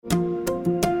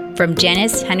From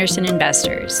Janus Henderson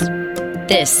Investors,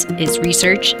 this is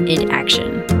Research in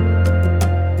Action,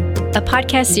 a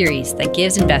podcast series that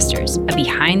gives investors a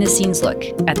behind-the-scenes look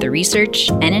at the research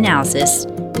and analysis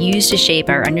used to shape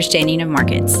our understanding of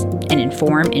markets and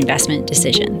inform investment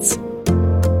decisions.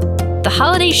 The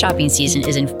holiday shopping season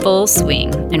is in full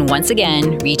swing, and once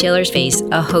again, retailers face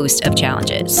a host of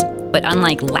challenges. But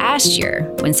unlike last year,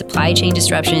 when supply chain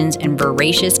disruptions and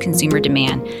voracious consumer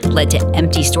demand led to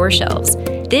empty store shelves,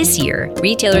 this year,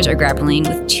 retailers are grappling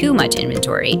with too much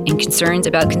inventory and concerns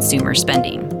about consumer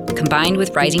spending. Combined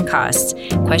with rising costs,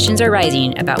 questions are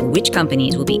rising about which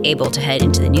companies will be able to head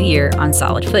into the new year on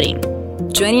solid footing.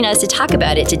 Joining us to talk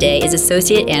about it today is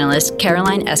Associate Analyst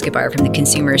Caroline Escobar from the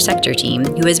Consumer Sector team,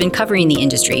 who has been covering the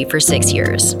industry for 6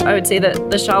 years. I would say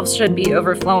that the shelves should be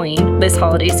overflowing this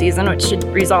holiday season, which should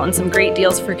result in some great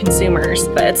deals for consumers,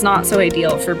 but it's not so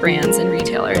ideal for brands and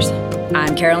retailers.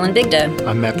 I'm Carolyn Bigda.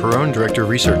 I'm Matt Perrone, Director of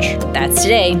Research. That's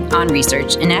today on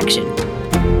Research in Action.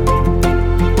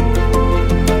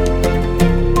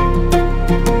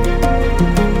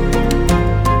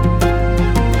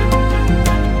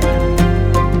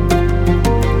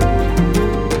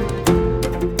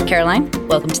 Caroline,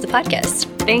 welcome to the podcast.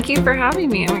 Thank you for having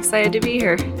me. I'm excited to be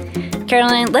here.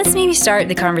 Caroline, let's maybe start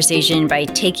the conversation by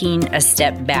taking a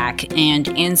step back and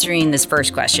answering this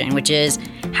first question, which is,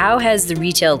 how has the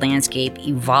retail landscape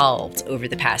evolved over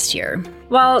the past year?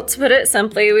 Well, to put it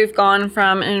simply, we've gone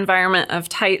from an environment of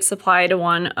tight supply to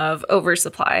one of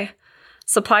oversupply.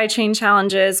 Supply chain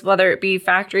challenges, whether it be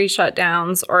factory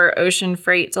shutdowns or ocean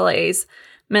freight delays,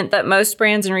 meant that most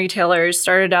brands and retailers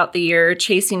started out the year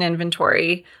chasing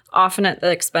inventory, often at the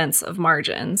expense of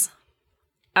margins.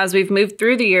 As we've moved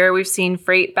through the year, we've seen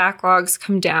freight backlogs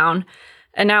come down,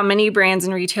 and now many brands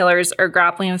and retailers are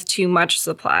grappling with too much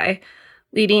supply,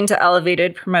 leading to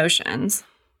elevated promotions.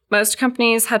 Most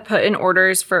companies had put in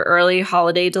orders for early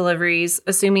holiday deliveries,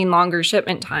 assuming longer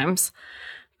shipment times.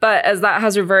 But as that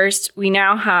has reversed, we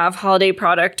now have holiday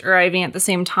product arriving at the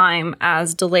same time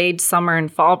as delayed summer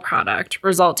and fall product,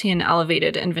 resulting in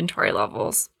elevated inventory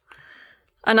levels.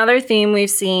 Another theme we've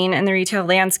seen in the retail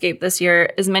landscape this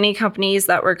year is many companies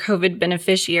that were COVID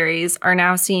beneficiaries are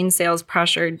now seeing sales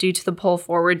pressure due to the pull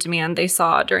forward demand they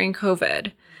saw during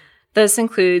COVID. This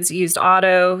includes used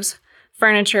autos,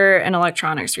 furniture, and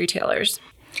electronics retailers.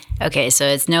 Okay, so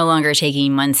it's no longer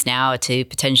taking months now to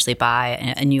potentially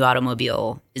buy a new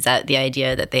automobile. Is that the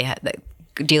idea that that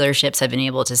dealerships have been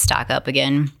able to stock up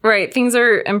again? Right, things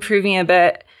are improving a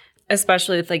bit,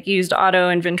 especially with used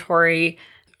auto inventory,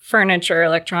 furniture,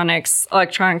 electronics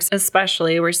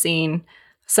especially. We're seeing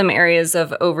some areas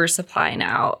of oversupply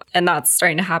now, and that's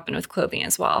starting to happen with clothing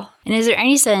as well. And is there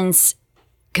any sense,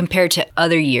 compared to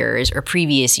other years or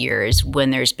previous years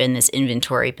when there's been this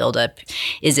inventory buildup,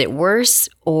 is it worse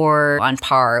or on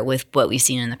par with what we've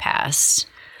seen in the past?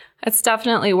 It's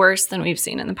definitely worse than we've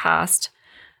seen in the past,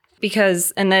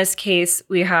 because in this case,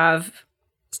 we have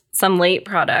some late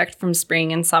product from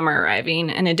spring and summer arriving,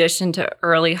 in addition to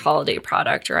early holiday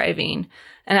product arriving.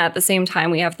 And at the same time,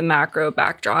 we have the macro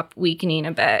backdrop weakening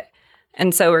a bit.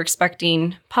 And so we're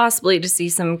expecting possibly to see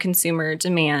some consumer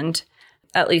demand.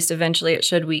 At least eventually it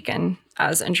should weaken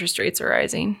as interest rates are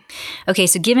rising. Okay,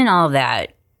 so given all of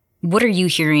that, what are you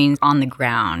hearing on the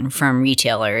ground from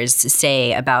retailers to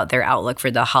say about their outlook for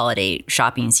the holiday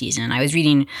shopping season? I was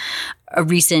reading a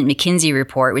recent McKinsey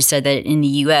report which said that in the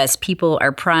U.S., people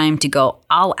are primed to go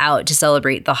all out to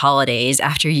celebrate the holidays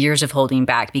after years of holding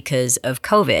back because of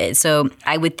COVID. So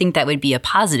I would think that would be a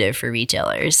positive for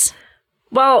retailers.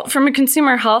 Well, from a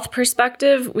consumer health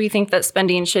perspective, we think that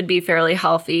spending should be fairly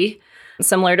healthy.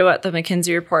 Similar to what the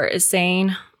McKinsey report is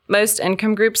saying, most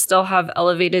income groups still have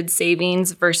elevated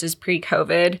savings versus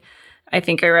pre-COVID. I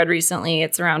think I read recently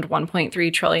it's around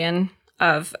 1.3 trillion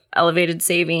of elevated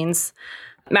savings.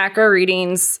 Macro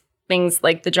readings, things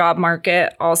like the job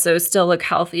market, also still look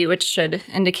healthy, which should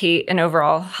indicate an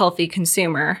overall healthy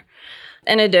consumer.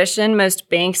 In addition, most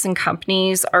banks and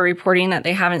companies are reporting that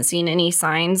they haven't seen any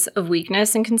signs of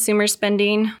weakness in consumer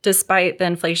spending despite the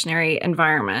inflationary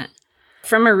environment.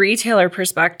 From a retailer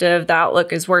perspective, the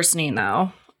outlook is worsening,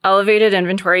 though. Elevated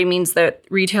inventory means that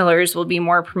retailers will be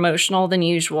more promotional than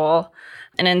usual,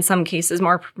 and in some cases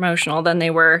more promotional than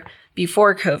they were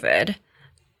before COVID.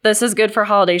 This is good for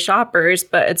holiday shoppers,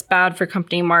 but it's bad for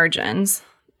company margins.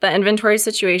 The inventory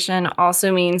situation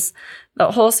also means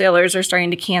that wholesalers are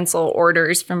starting to cancel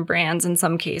orders from brands in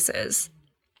some cases.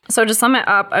 So to sum it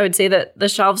up, I would say that the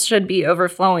shelves should be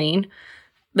overflowing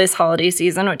this holiday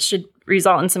season, which should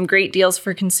result in some great deals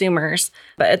for consumers,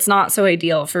 but it's not so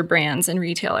ideal for brands and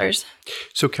retailers.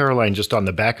 So Caroline, just on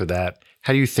the back of that,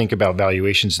 How do you think about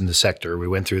valuations in the sector? We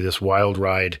went through this wild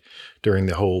ride during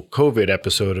the whole COVID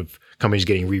episode of companies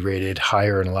getting re-rated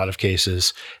higher in a lot of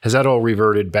cases. Has that all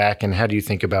reverted back? And how do you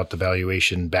think about the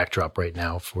valuation backdrop right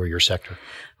now for your sector?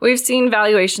 We've seen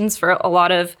valuations for a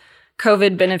lot of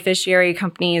COVID beneficiary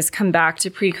companies come back to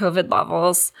pre-COVID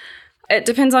levels. It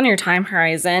depends on your time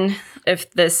horizon if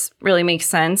this really makes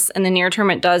sense. In the near term,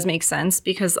 it does make sense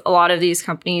because a lot of these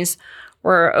companies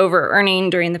were over-earning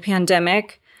during the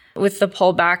pandemic. With the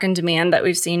pullback in demand that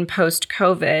we've seen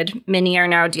post-COVID, many are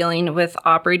now dealing with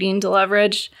operating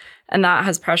deleverage, and that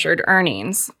has pressured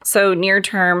earnings. So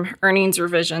near-term earnings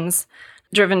revisions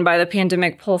driven by the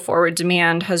pandemic pull-forward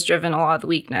demand has driven a lot of the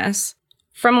weakness.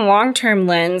 From a long-term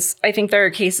lens, I think there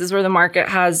are cases where the market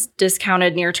has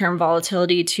discounted near-term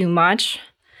volatility too much.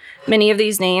 Many of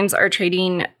these names are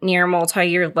trading near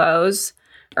multi-year lows.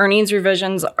 Earnings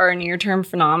revisions are a near-term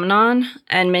phenomenon,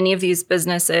 and many of these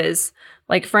businesses,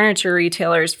 like furniture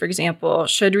retailers, for example,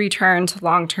 should return to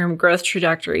long-term growth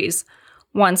trajectories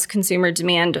once consumer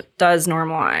demand does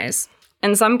normalize.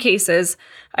 In some cases,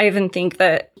 I even think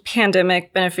that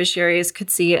pandemic beneficiaries could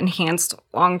see enhanced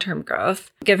long-term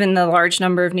growth, given the large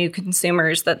number of new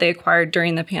consumers that they acquired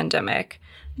during the pandemic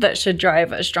that should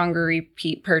drive a stronger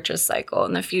repeat purchase cycle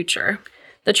in the future.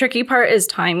 The tricky part is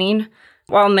timing.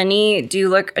 While many do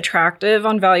look attractive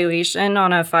on valuation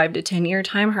on a 5 to 10 year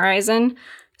time horizon,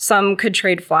 some could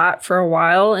trade flat for a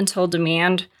while until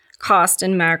demand, cost,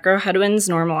 and macro headwinds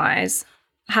normalize.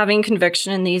 Having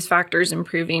conviction in these factors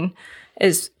improving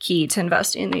is key to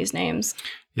investing in these names.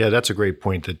 Yeah, that's a great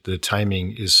point that the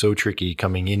timing is so tricky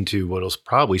coming into what will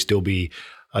probably still be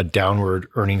a downward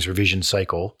earnings revision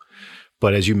cycle.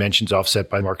 But as you mentioned, it's offset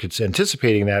by markets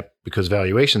anticipating that because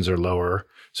valuations are lower.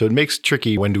 So it makes it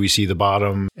tricky when do we see the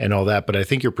bottom and all that. But I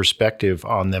think your perspective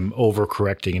on them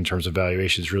overcorrecting in terms of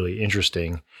valuation is really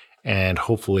interesting. And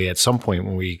hopefully at some point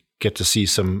when we get to see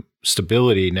some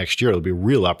stability next year, there'll be a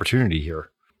real opportunity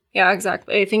here. Yeah,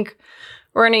 exactly. I think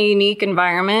we're in a unique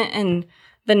environment, and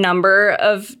the number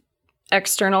of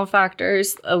external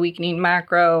factors, a weakening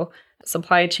macro,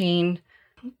 supply chain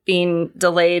being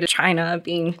delayed, China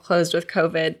being closed with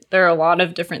COVID, there are a lot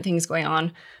of different things going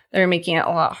on that are making it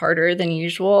a lot harder than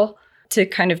usual to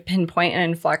kind of pinpoint an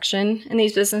inflection in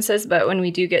these businesses. But when we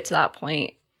do get to that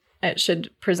point, it should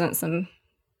present some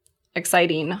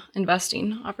exciting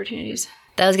investing opportunities.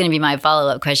 That was going to be my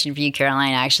follow-up question for you,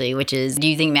 Caroline, actually, which is, do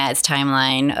you think Matt's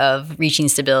timeline of reaching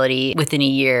stability within a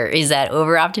year, is that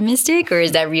over-optimistic or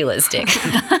is that realistic?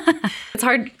 It's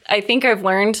hard. I think I've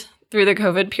learned through the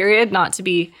COVID period not to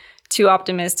be too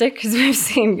optimistic because we've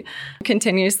seen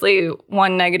continuously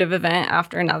one negative event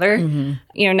after another.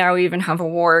 Mm-hmm. Now we even have a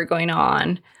war going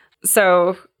on.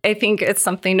 So I think it's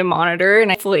something to monitor.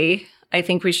 And hopefully, I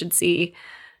think we should see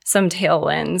some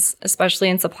tailwinds, especially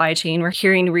in supply chain. We're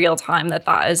hearing real time that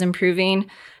is improving.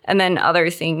 And then other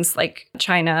things like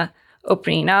China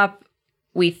opening up,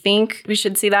 we think we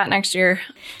should see that next year.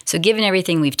 So given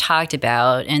everything we've talked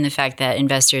about and the fact that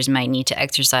investors might need to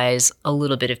exercise a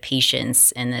little bit of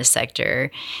patience in this sector,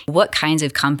 what kinds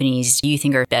of companies do you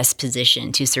think are best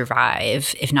positioned to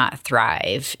survive, if not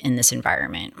thrive, in this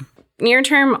environment?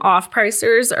 Near-term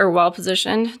off-pricers are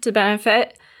well-positioned to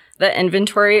benefit. The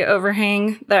inventory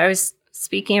overhang that I was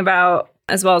speaking about,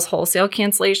 as well as wholesale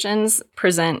cancellations,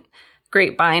 present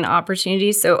great buying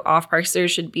opportunities. So off-pricers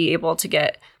should be able to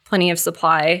get plenty of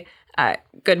supply at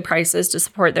good prices to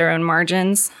support their own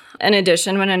margins. In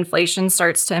addition, when inflation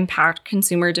starts to impact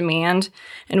consumer demand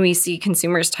and we see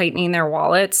consumers tightening their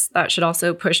wallets, that should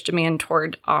also push demand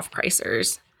toward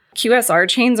off-pricers. QSR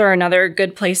chains are another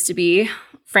good place to be.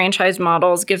 Franchise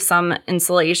models give some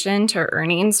insulation to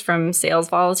earnings from sales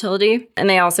volatility, and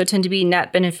they also tend to be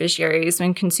net beneficiaries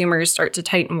when consumers start to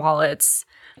tighten wallets.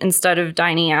 Instead of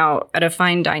dining out at a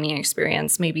fine dining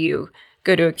experience, maybe you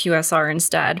go to a QSR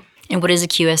instead. And what is a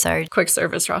QSR? Quick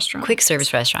service restaurant. Quick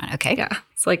service restaurant, okay. Yeah,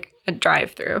 it's like a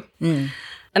drive-through. And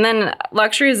then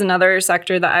luxury is another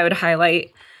sector that I would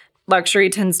highlight. Luxury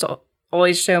tends to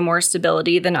always show more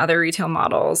stability than other retail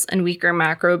models and weaker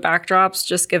macro backdrops,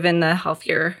 just given the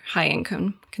healthier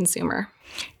high-income consumer.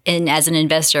 And as an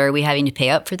investor, are we having to pay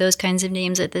up for those kinds of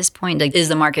names at this point? Like, is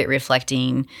the market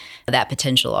reflecting that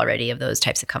potential already of those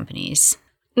types of companies?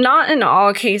 Not in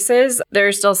all cases. There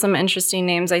are still some interesting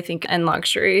names, I think, in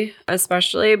luxury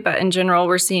especially. But in general,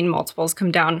 we're seeing multiples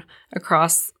come down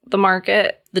across the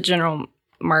market. The general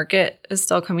market is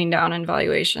still coming down in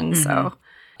valuation. Mm-hmm. So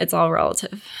it's all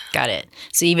relative. Got it.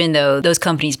 So even though those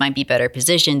companies might be better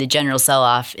positioned, the general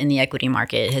sell-off in the equity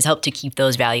market has helped to keep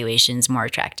those valuations more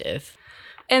attractive.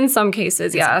 In some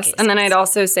cases, yes. And then I'd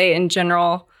also say in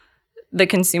general, the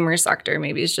consumer sector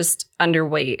maybe is just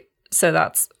underweight So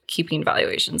that's keeping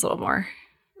valuations a little more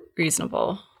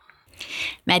reasonable.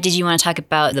 Matt, did you want to talk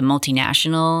about the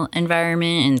multinational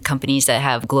environment and companies that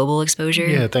have global exposure?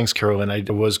 Yeah, thanks, Caroline. I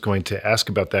was going to ask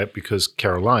about that because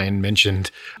Caroline mentioned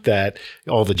that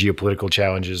all the geopolitical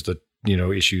challenges, the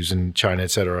issues in China, et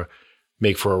cetera,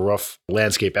 make for a rough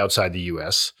landscape outside the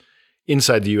U.S.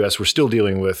 Inside the U.S., we're still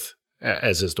dealing with,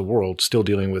 as is the world, still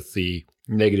dealing with the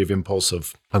negative impulse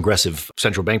of aggressive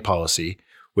central bank policy,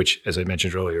 which, as I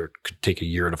mentioned earlier, could take a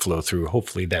year to flow through.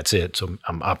 Hopefully that's it. So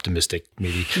I'm optimistic,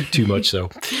 maybe too much so.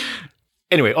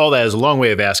 Anyway, all that is a long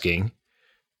way of asking,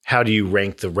 how do you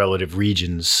rank the relative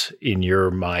regions in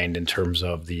your mind in terms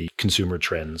of the consumer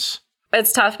trends?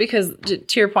 It's tough because,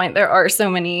 to your point, there are so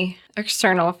many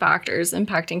external factors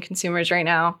impacting consumers right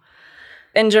now.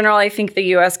 In general, I think the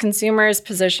U.S. consumer is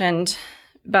positioned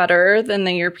better than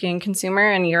the European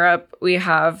consumer. In Europe, we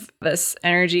have this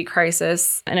energy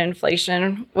crisis and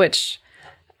inflation, which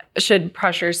should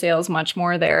pressure sales much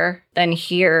more there than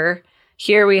here.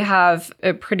 Here we have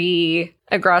a pretty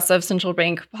aggressive central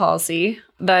bank policy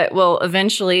that will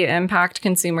eventually impact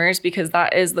consumers because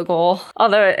that is the goal.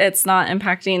 Although it's not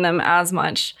impacting them as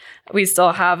much, we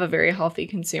still have a very healthy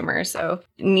consumer. So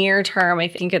near term, I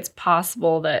think it's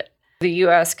possible that the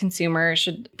U.S. consumer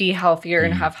should be healthier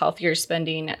and have healthier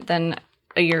spending than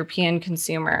a European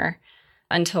consumer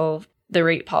until the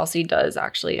rate policy does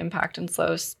actually impact and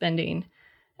slow spending.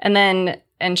 And then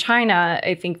in China,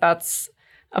 I think that's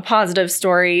a positive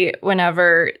story.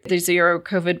 Whenever the zero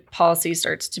COVID policy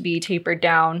starts to be tapered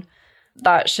down,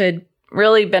 that should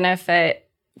really benefit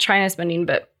China spending,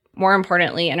 but more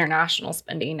importantly, international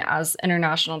spending as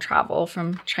international travel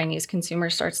from Chinese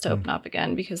consumers starts to open up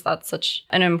again, because that's such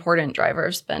an important driver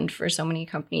of spend for so many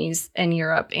companies in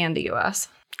Europe and the US.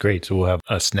 Great. So we'll have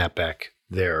a snapback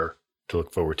there to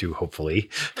look forward to, hopefully.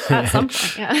 At some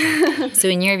point, yeah. So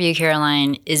in your view,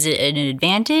 Caroline, is it an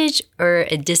advantage or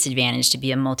a disadvantage to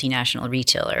be a multinational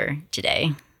retailer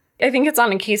today? I think it's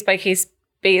on a case-by-case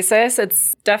basis.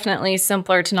 It's definitely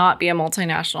simpler to not be a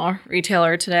multinational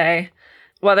retailer today.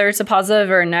 Whether it's a positive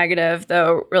or a negative,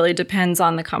 though, really depends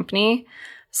on the company.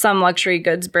 Some luxury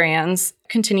goods brands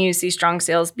continue to see strong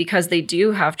sales because they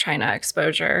do have China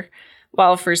exposure,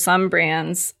 while for some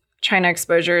brands, China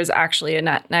exposure is actually a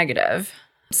net negative.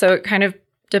 So it kind of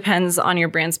depends on your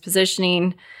brand's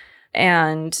positioning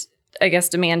and, I guess,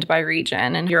 demand by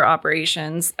region and your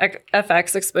operations.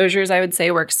 FX exposures, I would say,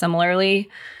 work similarly.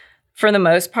 For the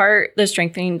most part, the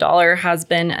strengthening dollar has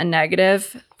been a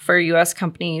negative for U.S.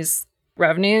 companies'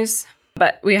 revenues,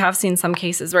 but we have seen some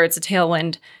cases where it's a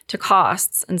tailwind to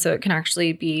costs, and so it can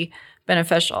actually be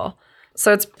beneficial.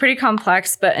 So it's pretty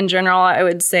complex, but in general, I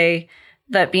would say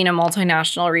that being a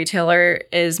multinational retailer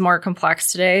is more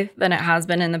complex today than it has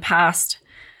been in the past.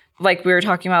 Like we were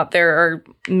talking about, there are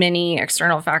many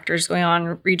external factors going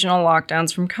on, regional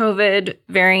lockdowns from COVID,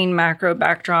 varying macro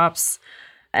backdrops,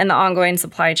 and the ongoing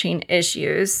supply chain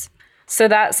issues. So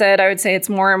that said, I would say it's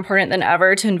more important than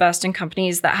ever to invest in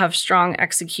companies that have strong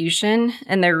execution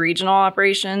in their regional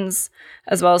operations,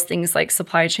 as well as things like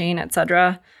supply chain, et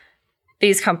cetera.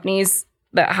 These companies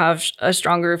that have a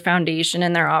stronger foundation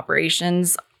in their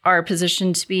operations are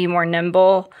positioned to be more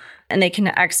nimble, and they can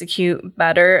execute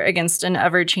better against an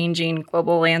ever-changing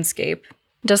global landscape,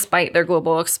 despite their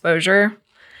global exposure.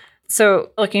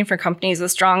 So looking for companies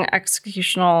with strong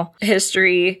executional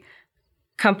history,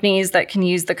 companies that can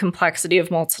use the complexity of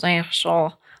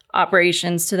multinational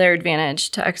operations to their advantage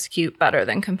to execute better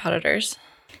than competitors.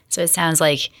 So it sounds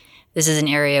like this is an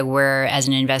area where, as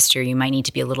an investor, you might need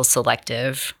to be a little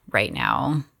selective right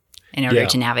now in order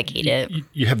to navigate it.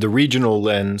 You have the regional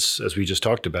lens, as we just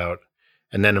talked about,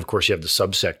 and then, of course, you have the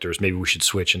subsectors. Maybe we should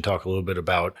switch and talk a little bit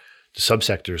about the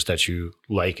subsectors that you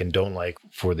like and don't like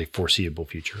for the foreseeable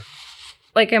future.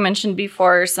 Like I mentioned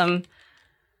before, some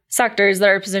sectors that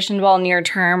are positioned well near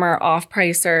term are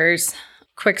off-pricers,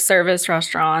 quick service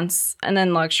restaurants, and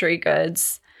then luxury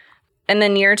goods. In the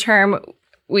near term,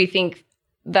 we think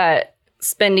that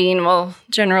spending will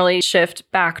generally shift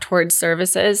back towards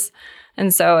services.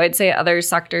 And so I'd say other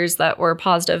sectors that we're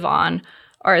positive on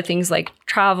are things like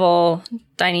travel,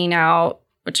 dining out,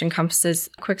 which encompasses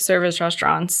quick service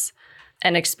restaurants,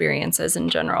 and experiences in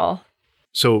general.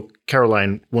 So,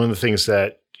 Caroline, one of the things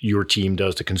that your team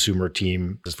does, the consumer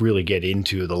team, is really get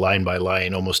into the line by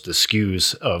line, almost the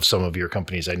SKUs of some of your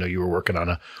companies. I know you were working on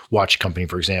a watch company,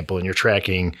 for example, and you're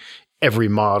tracking every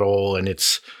model and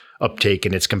its uptake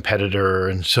and its competitor.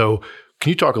 And so can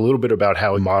you talk a little bit about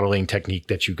how a modeling technique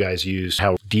that you guys use,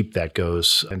 how deep that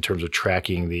goes in terms of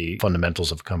tracking the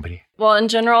fundamentals of a company? Well, in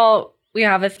general, we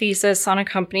have a thesis on a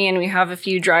company and we have a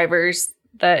few drivers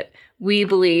that we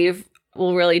believe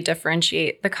will really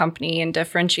differentiate the company and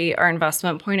differentiate our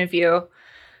investment point of view.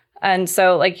 And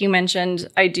so, like you mentioned,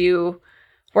 I do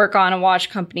work on a watch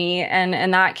company. And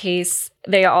in that case,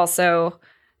 they also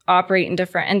operate in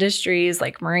different industries,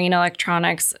 like marine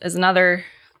electronics is another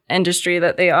industry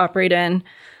that they operate in.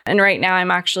 And right now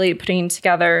I'm actually putting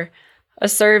together a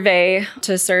survey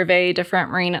to survey different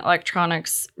marine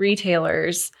electronics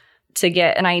retailers to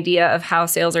get an idea of how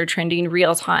sales are trending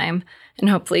real time and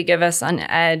hopefully give us an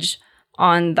edge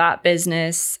on that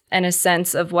business and a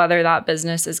sense of whether that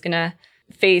business is going to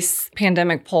face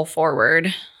pandemic pull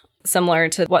forward, similar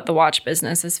to what the watch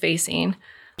business is facing.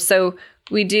 So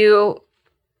we do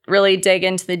really dig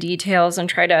into the details and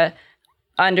try to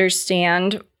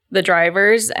understand the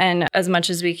drivers, and as much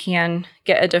as we can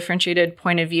get a differentiated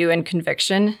point of view and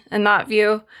conviction in that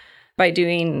view by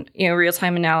doing,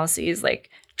 real-time analyses like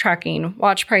tracking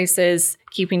watch prices,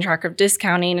 keeping track of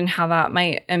discounting and how that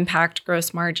might impact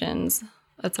gross margins,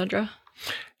 et cetera.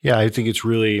 Yeah, I think it's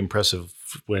really impressive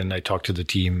when I talk to the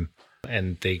team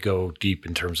and they go deep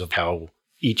in terms of how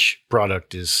each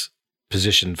product is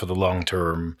positioned for the long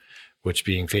term, which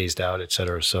being phased out, et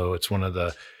cetera. So it's one of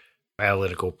the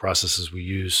analytical processes we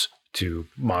use to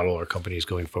model our companies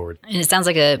going forward. And it sounds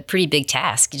like a pretty big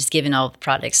task, just given all the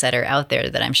products that are out there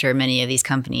that I'm sure many of these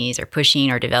companies are pushing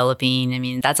or developing. I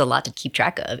mean, that's a lot to keep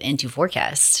track of and to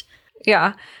forecast.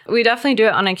 Yeah, we definitely do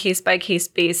it on a case-by-case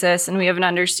basis, and we have an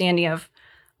understanding of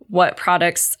what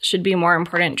products should be more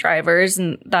important drivers,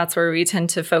 and that's where we tend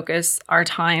to focus our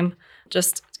time,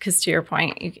 just because to your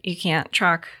point, you can't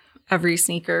track every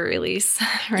sneaker release,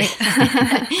 right?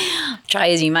 Try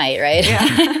as you might, right?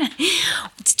 Yeah.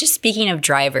 Just speaking of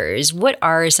drivers, what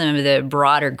are some of the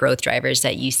broader growth drivers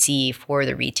that you see for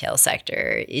the retail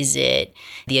sector? Is it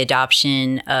the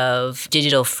adoption of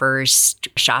digital-first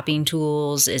shopping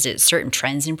tools? Is it certain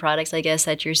trends in products, I guess,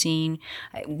 that you're seeing?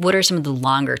 What are some of the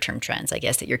longer-term trends, I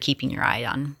guess, that you're keeping your eye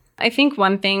on? I think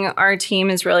one thing our team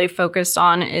is really focused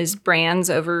on is brands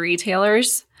over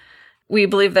retailers. We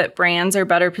believe that brands are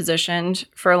better positioned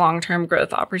for long-term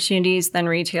growth opportunities than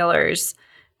retailers.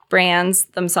 Brands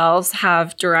themselves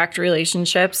have direct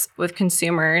relationships with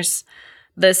consumers.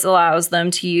 This allows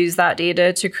them to use that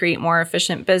data to create more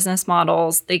efficient business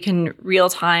models. They can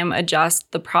real-time adjust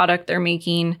the product they're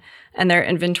making and their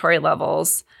inventory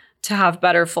levels to have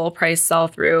better full price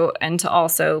sell-through and to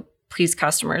also please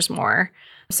customers more.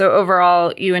 So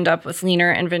overall, you end up with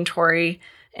leaner inventory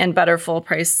and better full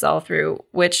price sell-through,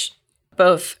 which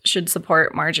both should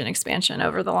support margin expansion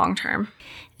over the long term.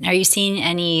 Are you seeing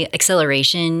any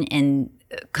acceleration in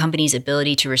companies'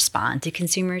 ability to respond to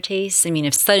consumer tastes? I mean,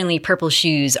 if suddenly purple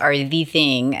shoes are the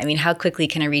thing, I mean, how quickly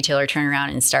can a retailer turn around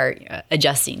and start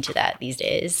adjusting to that these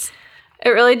days? It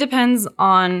really depends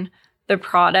on the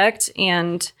product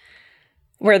and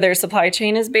where their supply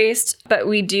chain is based. But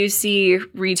we do see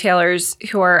retailers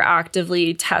who are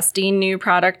actively testing new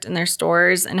product in their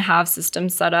stores and have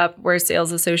systems set up where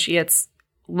sales associates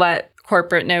let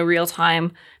corporate know real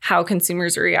time how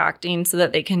consumers are reacting so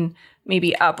that they can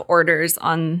maybe up orders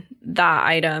on that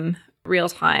item real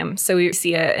time. So we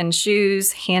see it in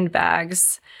shoes,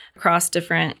 handbags, across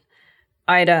different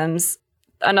items.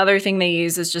 Another thing they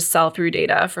use is just sell-through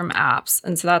data from apps.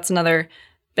 And so that's another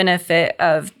benefit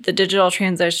of the digital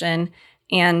transition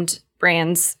and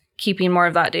brands keeping more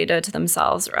of that data to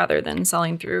themselves rather than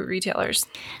selling through retailers.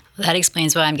 Well, that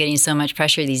explains why I'm getting so much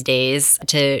pressure these days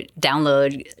to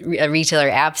download retailer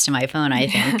apps to my phone, I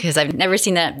think, because I've never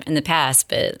seen that in the past,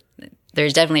 but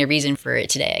there's definitely a reason for it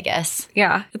today, I guess.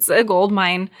 Yeah, it's a gold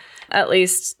mine. At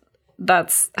least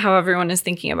that's how everyone is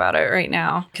thinking about it right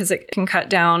now, because it can cut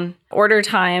down order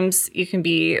times. You can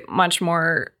be much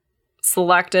more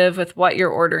selective with what you're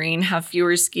ordering, have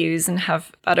fewer SKUs, and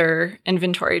have better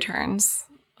inventory turns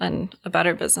and a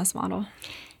better business model.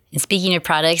 And speaking of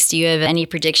products, do you have any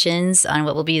predictions on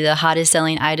what will be the hottest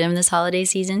selling item this holiday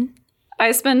season?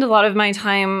 I spend a lot of my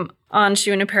time on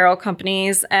shoe and apparel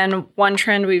companies, and one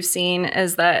trend we've seen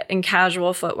is that in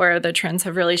casual footwear, the trends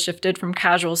have really shifted from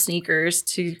casual sneakers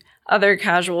to other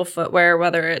casual footwear,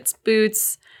 whether it's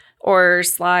boots or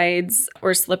slides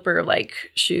or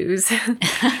slipper-like shoes. So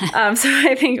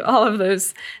I think all of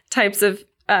those types of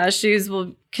shoes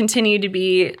will continue to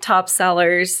be top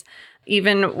sellers.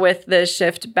 Even with the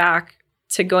shift back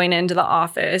to going into the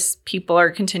office, people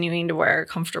are continuing to wear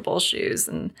comfortable shoes,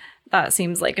 and that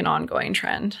seems like an ongoing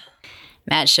trend.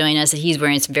 Matt's showing us that he's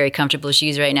wearing some very comfortable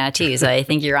shoes right now, too, so I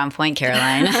think you're on point,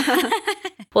 Caroline.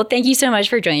 Well, thank you so much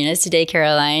for joining us today,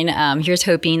 Caroline. Here's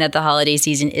hoping that the holiday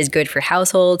season is good for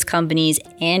households, companies,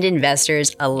 and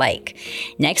investors alike.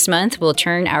 Next month, we'll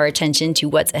turn our attention to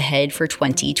what's ahead for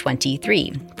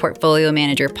 2023. Portfolio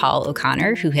manager Paul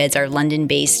O'Connor, who heads our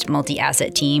London-based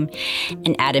multi-asset team,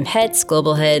 and Adam Hetz,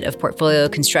 global head of portfolio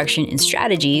construction and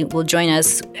strategy, will join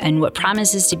us in what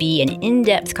promises to be an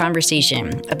in-depth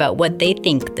conversation about what they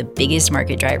think the biggest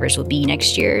market drivers will be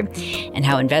next year and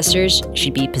how investors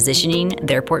should be positioning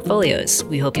their portfolios.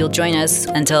 We hope you'll join us.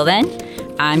 Until then,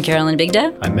 I'm Carolyn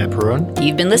Bigda. I'm Matt Perron.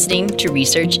 You've been listening to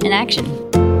Research in Action.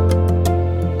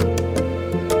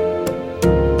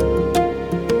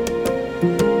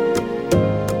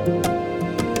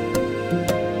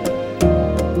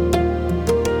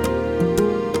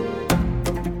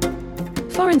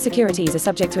 Foreign securities are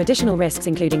subject to additional risks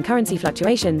including currency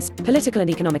fluctuations, political and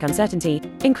economic uncertainty,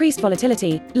 increased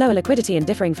volatility, lower liquidity and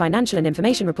differing financial and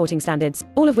information reporting standards,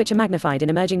 all of which are magnified in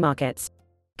emerging markets.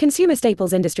 Consumer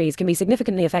staples industries can be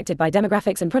significantly affected by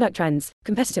demographics and product trends,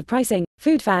 competitive pricing,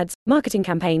 food fads, marketing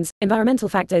campaigns, environmental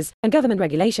factors, and government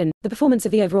regulation, the performance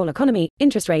of the overall economy,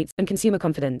 interest rates, and consumer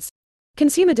confidence.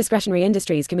 Consumer discretionary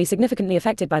industries can be significantly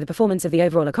affected by the performance of the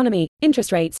overall economy,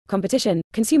 interest rates, competition,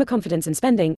 consumer confidence and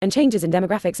spending, and changes in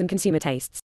demographics and consumer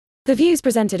tastes. The views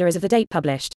presented are as of the date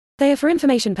published. They are for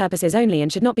information purposes only and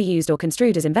should not be used or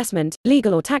construed as investment,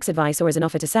 legal or tax advice or as an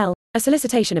offer to sell, a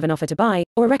solicitation of an offer to buy,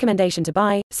 or a recommendation to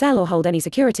buy, sell or hold any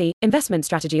security, investment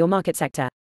strategy or market sector.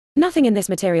 Nothing in this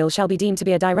material shall be deemed to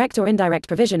be a direct or indirect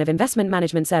provision of investment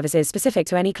management services specific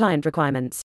to any client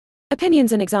requirements.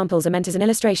 Opinions and examples are meant as an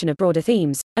illustration of broader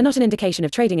themes, are not an indication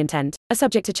of trading intent, are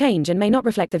subject to change and may not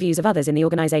reflect the views of others in the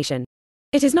organization.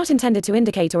 It is not intended to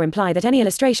indicate or imply that any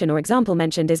illustration or example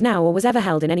mentioned is now or was ever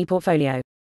held in any portfolio.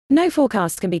 No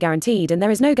forecasts can be guaranteed and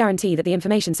there is no guarantee that the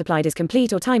information supplied is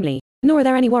complete or timely, nor are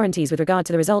there any warranties with regard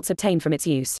to the results obtained from its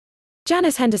use.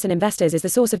 Janus Henderson Investors is the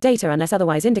source of data unless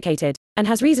otherwise indicated, and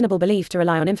has reasonable belief to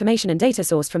rely on information and data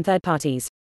sourced from third parties.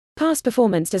 Past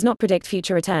performance does not predict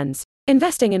future returns.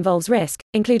 Investing involves risk,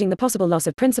 including the possible loss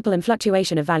of principal and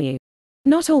fluctuation of value.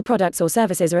 Not all products or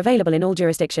services are available in all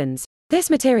jurisdictions. This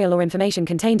material or information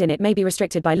contained in it may be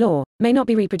restricted by law, may not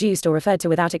be reproduced or referred to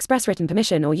without express written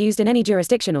permission or used in any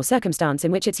jurisdiction or circumstance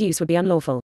in which its use would be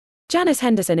unlawful. Janus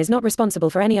Henderson is not responsible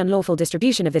for any unlawful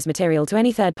distribution of this material to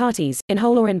any third parties, in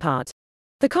whole or in part.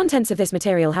 The contents of this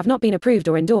material have not been approved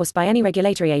or endorsed by any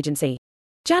regulatory agency.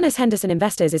 Janus Henderson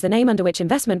Investors is the name under which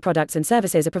investment products and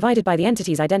services are provided by the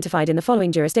entities identified in the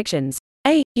following jurisdictions.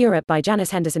 A. Europe by Janus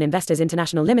Henderson Investors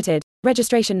International Limited,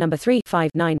 registration number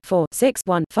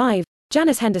 3594615.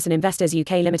 Janus Henderson Investors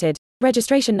UK Limited,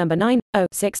 registration number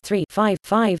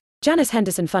 906355. Janus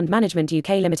Henderson Fund Management UK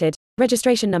Limited,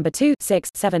 registration number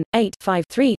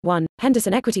 2678531.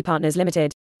 Henderson Equity Partners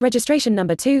Limited, registration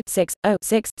number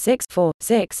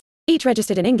 2606646. Each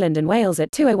registered in England and Wales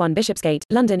at 201 Bishopsgate,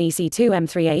 London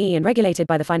EC2M3AE and regulated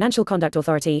by the Financial Conduct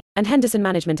Authority, and Henderson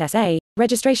Management SA,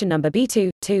 registration number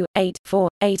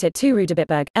B22848 at 2 Rue de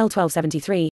Bitburg,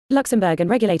 L1273, Luxembourg and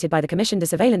regulated by the Commission de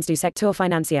Surveillance du Secteur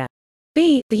Financier.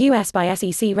 B. The US by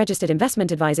SEC registered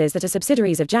investment advisors that are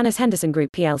subsidiaries of Janus Henderson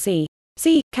Group plc.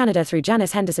 C. Canada through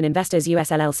Janus Henderson Investors US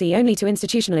LLC only to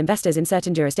institutional investors in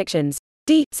certain jurisdictions.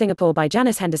 D. Singapore by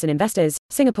Janus Henderson Investors,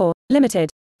 Singapore, Limited.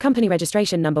 Company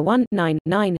registration number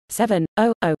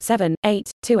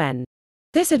 199700782N.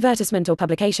 This advertisement or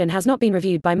publication has not been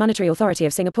reviewed by Monetary Authority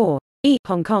of Singapore, E.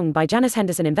 Hong Kong by Janus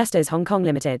Henderson Investors Hong Kong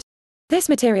Limited. This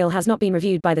material has not been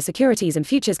reviewed by the Securities and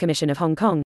Futures Commission of Hong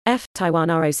Kong, F. Taiwan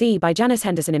ROC by Janus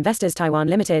Henderson Investors Taiwan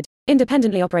Limited,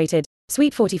 independently operated,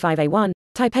 Suite 45A1,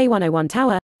 Taipei 101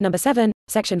 Tower, Number 7,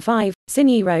 Section 5,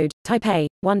 Sinyi Road, Taipei,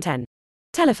 110.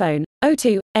 Telephone,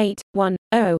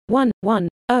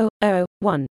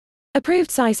 02-8100-111-001. Approved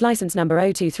SICE license number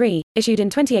 023, issued in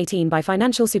 2018 by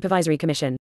Financial Supervisory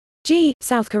Commission. G.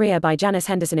 South Korea by Janus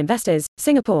Henderson Investors,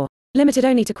 Singapore, limited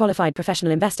only to qualified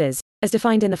professional investors, as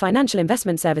defined in the Financial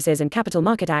Investment Services and Capital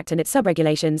Market Act and its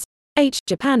sub-regulations. H.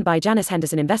 Japan by Janus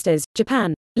Henderson Investors,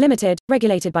 Japan, limited,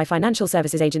 regulated by Financial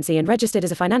Services Agency and registered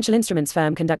as a financial instruments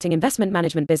firm conducting investment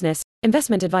management business,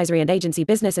 investment advisory and agency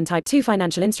business and Type 2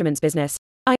 financial instruments business.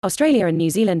 I. Australia and New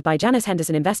Zealand by Janus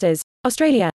Henderson Investors,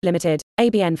 Australia, limited,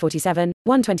 ABN 47,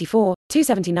 124,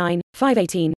 279,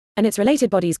 518, and its related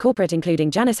bodies corporate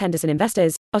including Janus Henderson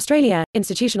Investors, Australia,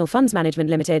 Institutional Funds Management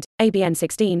Limited, ABN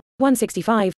 16,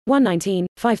 165, 119,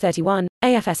 531,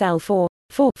 AFSL 4,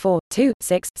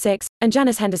 44266, and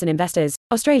Janus Henderson Investors,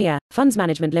 Australia, Funds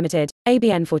Management Limited,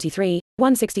 ABN 43,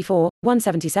 164,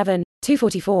 177,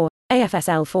 244,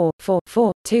 AFSL 4,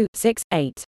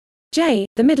 44268. J.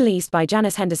 The Middle East by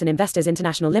Janus Henderson Investors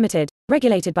International Limited,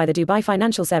 regulated by the Dubai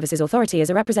Financial Services Authority as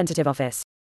a representative office.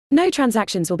 No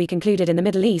transactions will be concluded in the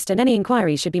Middle East and any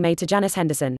inquiries should be made to Janus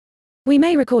Henderson. We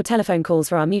may record telephone calls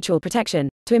for our mutual protection,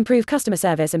 to improve customer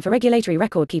service and for regulatory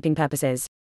record-keeping purposes.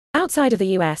 Outside of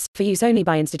the US, for use only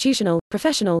by institutional,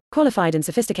 professional, qualified and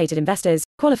sophisticated investors,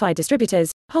 qualified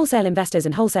distributors, wholesale investors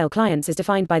and wholesale clients is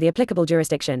defined by the applicable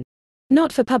jurisdiction.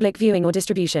 Not for public viewing or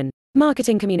distribution.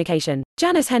 Marketing communication.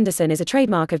 Janus Henderson is a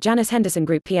trademark of Janus Henderson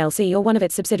Group plc or one of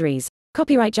its subsidiaries.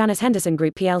 Copyright Janus Henderson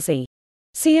Group plc.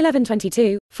 C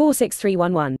 1122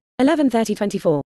 46311. 113024.